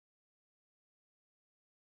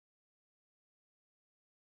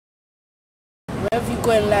Wherever you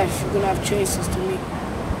go in life, you're going to have choices to make.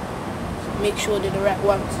 So make sure they're the right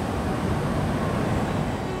ones.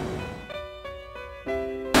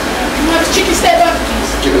 Can you have a chicken steak burger,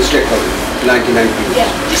 please? Chicken steak burger, 99 rupees. Yeah,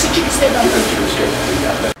 just a chicken steak burger. Chicken steak burger,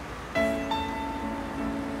 yeah.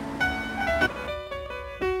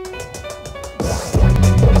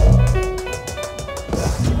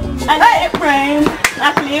 I let it rain,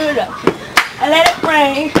 I clear it up. I let it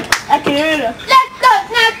rain, I clear it up. Let's go,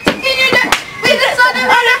 now chicken in it. We just on the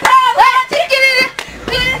chicken in it.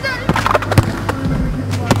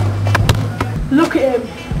 Look at him.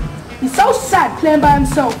 He's so sad playing by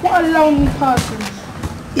himself. What a lonely person.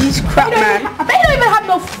 He's crap, man. I bet you don't even have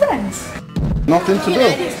no friends. Nothing to do.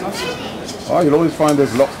 Oh, you'll always find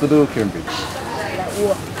there's lots to do, Kimby. Like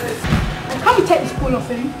what? Can we take this ball off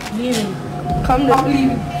him? Leave him. Come down. I'm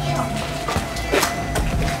leaving.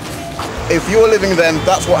 If you were living then,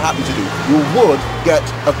 that's what happened to you. You would get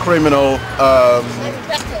a criminal,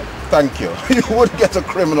 thank you. You would get a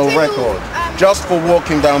criminal record. Just for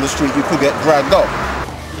walking down the street, you could get dragged up.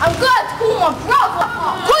 I'm going to call my brother.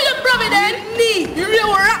 Call your brother then. Me. You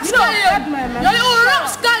little rapscallion. You little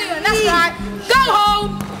rapscallion. That's right. Go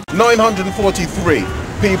home. 943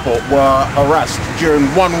 people were harassed during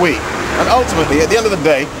 1 week. And ultimately, at the end of the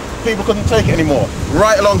day, people couldn't take it anymore.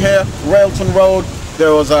 Right along here, Railton Road,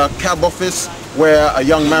 there was a cab office where a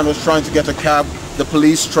young man was trying to get a cab. The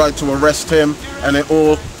police tried to arrest him and it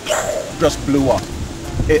all just blew up.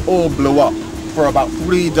 It all blew up for about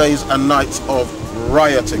 3 days and nights of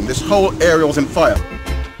rioting. This whole area was in fire.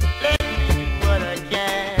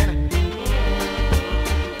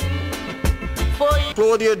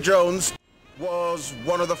 Claudia Jones was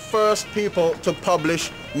one of the first people to publish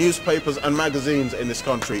newspapers and magazines in this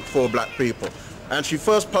country for black people. And she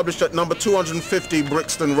first published at number 250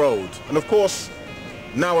 Brixton Road. And of course,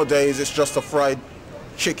 nowadays it's just a fried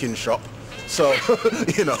chicken shop. So,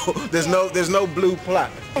 you know, there's no blue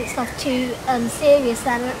plaque. It's not too serious,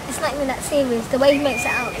 and it's not even that serious. The way he makes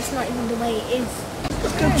it out, it's not even the way it is.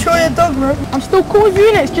 Control your dog, bro. I'm still cool with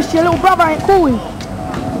you, innit? It's just your little brother I ain't cool with.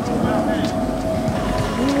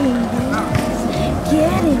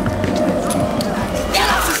 Get him.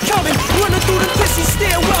 Coming, running through the pissy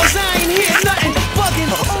stairwells, I ain't hear nothing.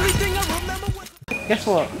 Fucking only thing I remember was. Guess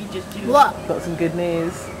what? What? Got some good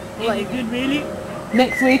news. Is it good, really?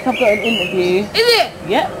 Next week I've got an interview. Is it?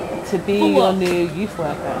 Yep, to be your new youth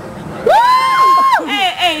worker. Woo!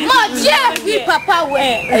 Hey, Jeff, Papa,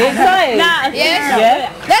 where? Are you excited? Yes.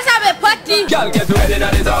 Yeah. Let's have a party. Girl, get ready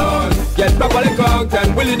now the zone. Get properly conked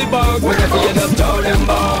and willy the bug. When you see you just throw them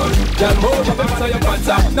bones. Girl, move up and so your pants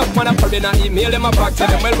up. Enough man a put in a email them a back to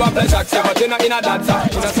them. Well, what pleasure, but you're not in a dance.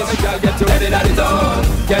 You know, see the girl, get ready now the zone.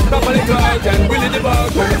 Get properly conked and willy the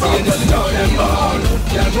bug. When you see you just throw them bones.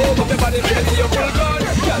 Girl, move up your body, ready to your full gun.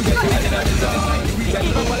 Girl, get ready now the zone. Get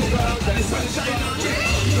properly conked and willy the bug.